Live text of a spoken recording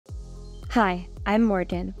Hi, I'm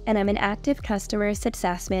Morgan, and I'm an Active Customer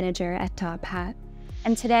Success Manager at Top Hat.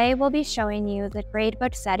 And today we'll be showing you the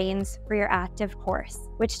gradebook settings for your Aktiv course,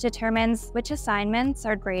 which determines which assignments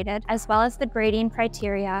are graded, as well as the grading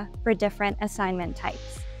criteria for different assignment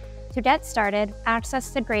types. To get started,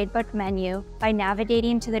 access the Gradebook menu by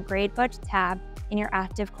navigating to the Gradebook tab in your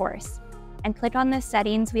Aktiv course, and click on the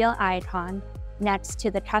Settings wheel icon next to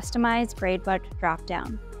the Customize Gradebook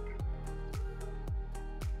dropdown.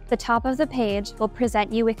 The top of the page will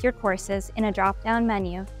present you with your courses in a drop-down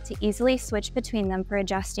menu to easily switch between them for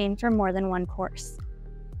adjusting for more than one course.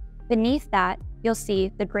 Beneath that, you'll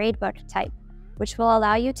see the Gradebook type, which will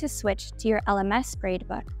allow you to switch to your LMS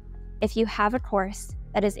gradebook if you have a course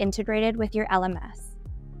that is integrated with your LMS.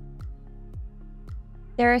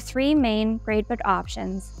 There are three main gradebook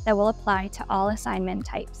options that will apply to all assignment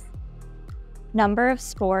types: number of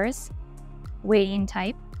scores, weighting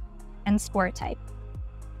type, and score type.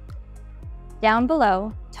 Down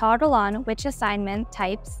below, toggle on which assignment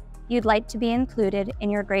types you'd like to be included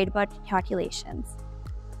in your gradebook calculations.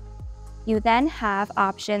 You then have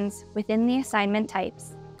options within the assignment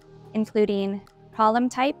types, including column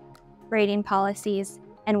type, grading policies,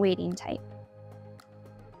 and weighting type.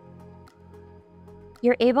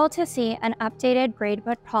 You're able to see an updated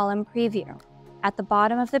gradebook column preview at the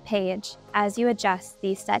bottom of the page as you adjust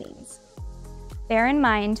these settings. Bear in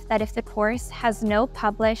mind that if the course has no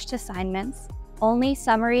published assignments, only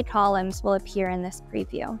summary columns will appear in this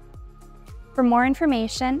preview. For more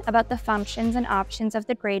information about the functions and options of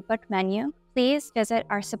the Gradebook menu, please visit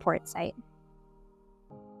our support site.